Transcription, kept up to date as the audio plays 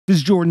This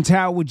is Jordan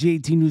Tower with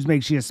JT News.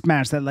 Make sure you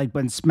smash that like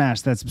button,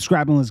 smash that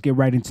subscribe, and let's get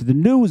right into the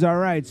news. All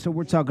right, so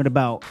we're talking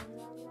about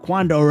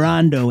Quando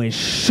Rondo is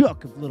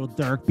shook of Little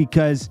Durk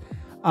because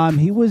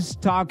he was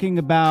talking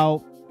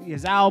about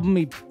his album.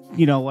 He,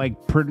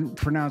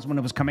 pronounced when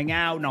it was coming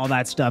out and all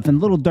that stuff. And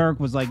Little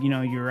Durk was like,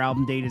 your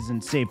album date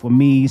isn't safe with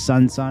me,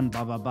 son,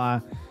 blah, blah,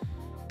 blah.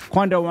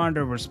 Quando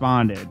Rondo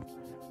responded,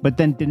 but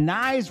then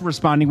denies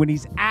responding when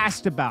he's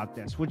asked about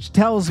this, which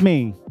tells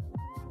me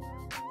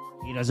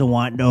he doesn't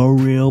want no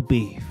real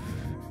beef,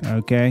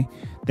 okay?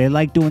 They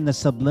like doing the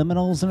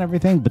subliminals and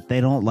everything, but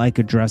they don't like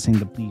addressing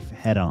the beef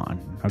head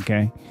on,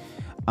 okay?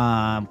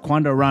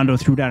 Quando Rondo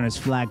threw down his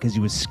flag because he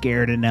was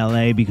scared in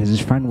L.A. because his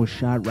friend was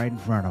shot right in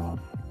front of him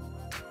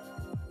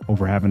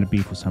over having a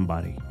beef with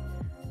somebody.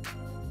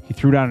 He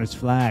threw down his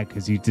flag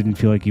because he didn't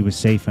feel like he was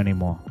safe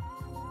anymore.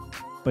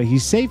 But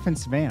he's safe in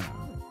Savannah.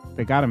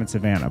 They got him in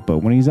Savannah, but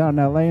when he's out in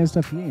L.A. and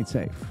stuff, he ain't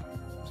safe.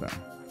 So,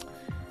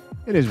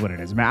 it is what it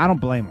is, man. I don't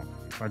blame him.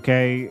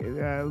 Okay,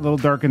 Little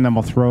Durk and them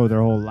will throw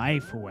their whole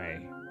life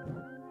away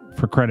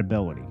for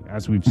credibility,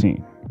 as we've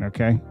seen.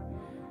 Okay.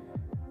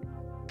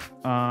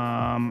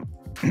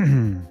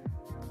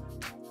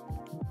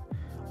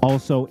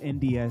 Also,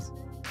 India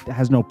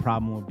has no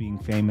problem with being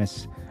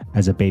famous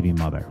as a baby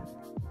mother.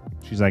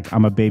 She's like,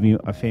 I'm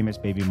a famous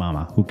baby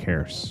mama. Who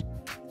cares?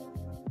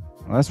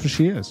 Well, that's what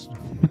she is.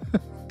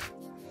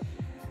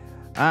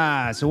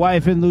 So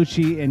YFN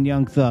Lucci and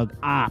Young Thug,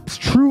 ops,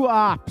 true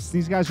ops.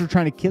 These guys were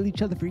trying to kill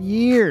each other for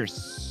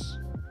years.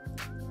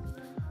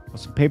 Well,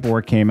 some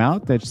paperwork came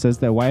out that says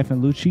that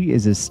YFN Lucci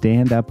is a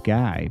stand-up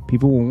guy.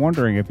 People were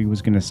wondering if he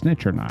was going to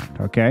snitch or not,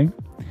 okay?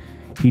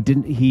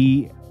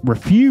 He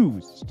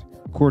refused.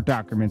 Court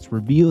documents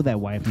reveal that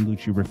YFN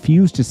Lucci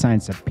refused to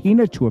sign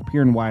subpoena to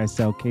appear in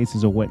YSL case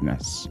as a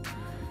witness.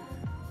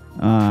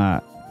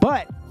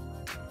 But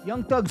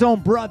Young Thug's own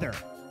brother,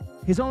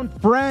 his own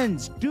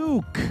friends,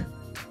 Duke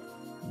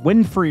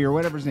Winfrey or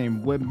whatever his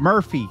name,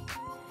 Murphy.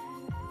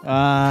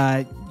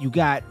 You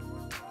got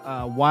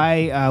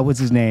what's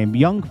his name?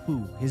 Young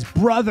Fu, his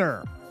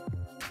brother,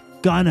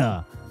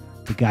 Gunna,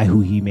 the guy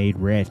who he made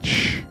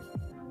rich.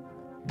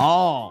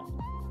 All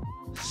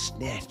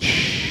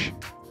snitch.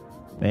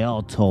 They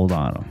all told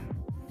on him.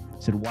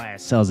 Said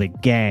YSL's a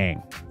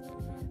gang.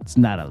 It's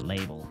not a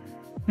label.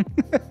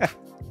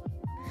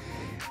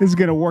 This is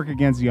going to work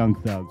against Young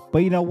Thug.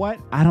 But you know what?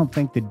 I don't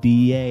think the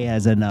DA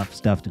has enough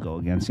stuff to go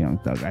against Young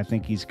Thug. I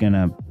think he's going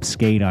to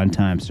skate on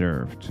time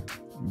served.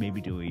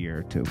 Maybe do a year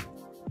or two.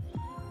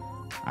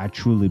 I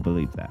truly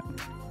believe that.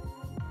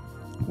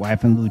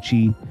 YFN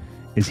Lucci,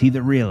 is he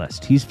the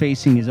realist? He's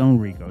facing his own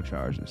RICO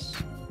charges.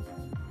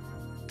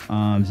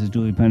 This is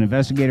duly pending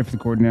investigator for the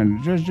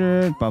coordinator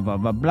judge, blah, blah,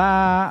 blah,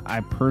 blah.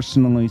 I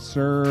personally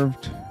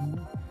served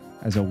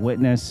as a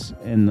witness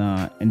in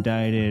the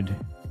indicted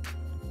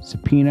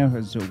subpoena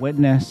as a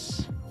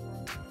witness.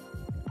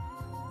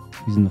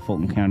 He's in the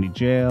Fulton County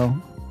Jail.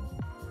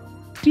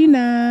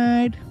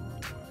 Denied.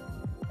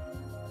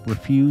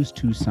 Refused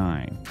to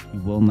sign. He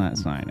will not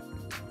sign it.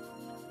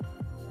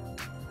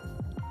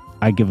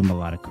 I give him a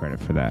lot of credit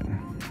for that.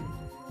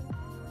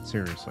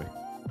 Seriously.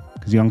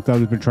 Because Young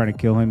Thug has been trying to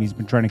kill him. He's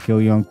been trying to kill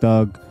Young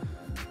Thug.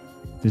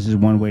 This is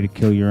one way to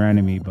kill your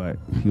enemy, but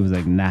he was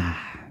like, nah.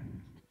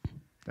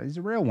 He's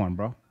a real one,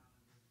 bro.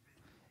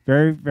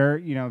 Very,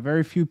 very,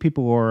 very few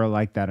people are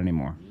like that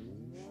anymore.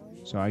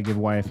 So I give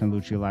YFN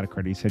Lucci a lot of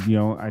credit. He said,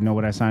 I know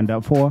what I signed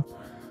up for.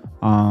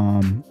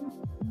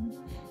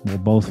 We'll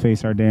both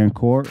face our day in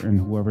court,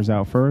 and whoever's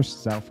out first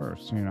is out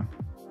first,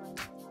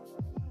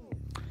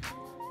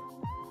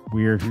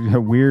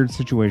 Weird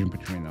situation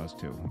between those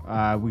two.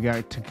 We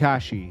got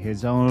Tekashi,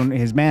 his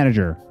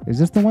manager. Is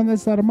this the one that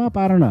set him up?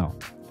 I don't know.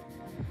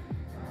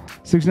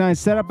 6ix9ine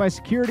set up by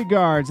security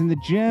guards in the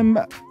gym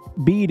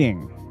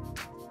beating.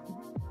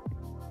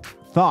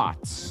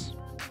 Thoughts.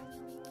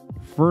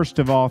 First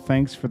of all,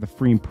 thanks for the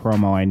free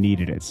promo. I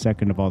needed it.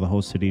 Second of all, the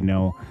whole city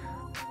know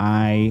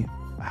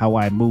how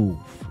I move.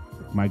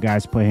 My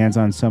guys put hands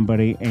on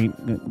somebody,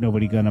 ain't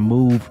nobody gonna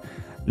move.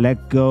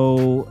 Let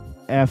go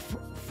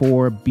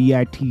F4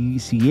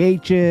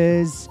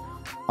 BITCHs.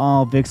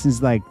 All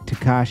vixens like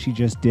Tekashi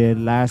just did.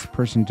 Last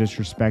person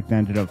disrespect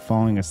ended up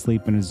falling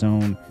asleep in his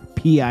own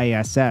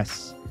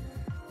PISS.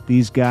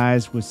 These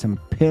guys with some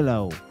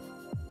pillow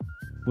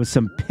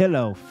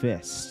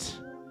fist.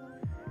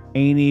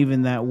 Ain't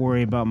even that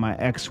worried about my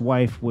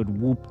ex-wife would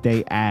whoop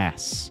they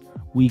ass.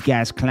 Weak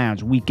ass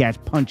clowns, weak ass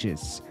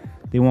punches.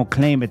 They won't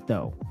claim it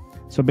though.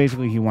 So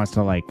basically he wants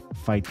to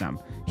fight them.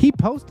 He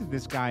posted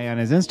this guy on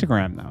his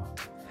Instagram though.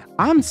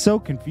 I'm so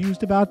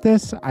confused about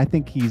this. I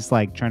think he's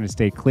trying to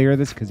stay clear of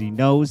this because he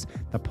knows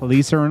the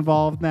police are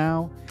involved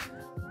now.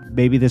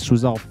 Maybe this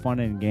was all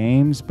fun and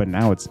games, but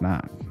now it's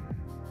not.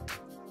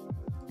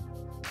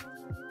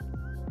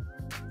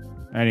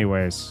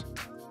 Anyways,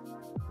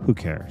 who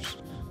cares?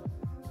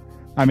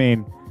 I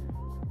mean,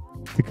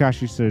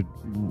 Tekashi should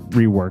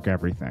rework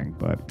everything,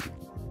 but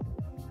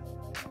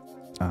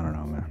I don't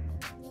know, man.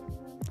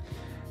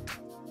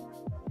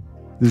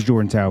 This is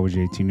Jordan Tower with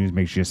JT News.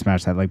 Make sure you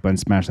smash that like button,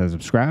 smash that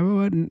subscribe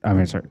button.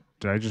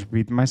 Did I just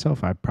repeat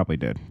myself? I probably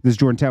did. This is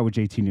Jordan Tower with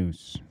JT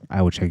News.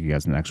 I will check you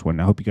guys in the next one.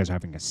 I hope you guys are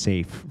having a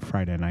safe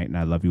Friday night, and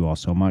I love you all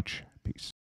so much. Peace.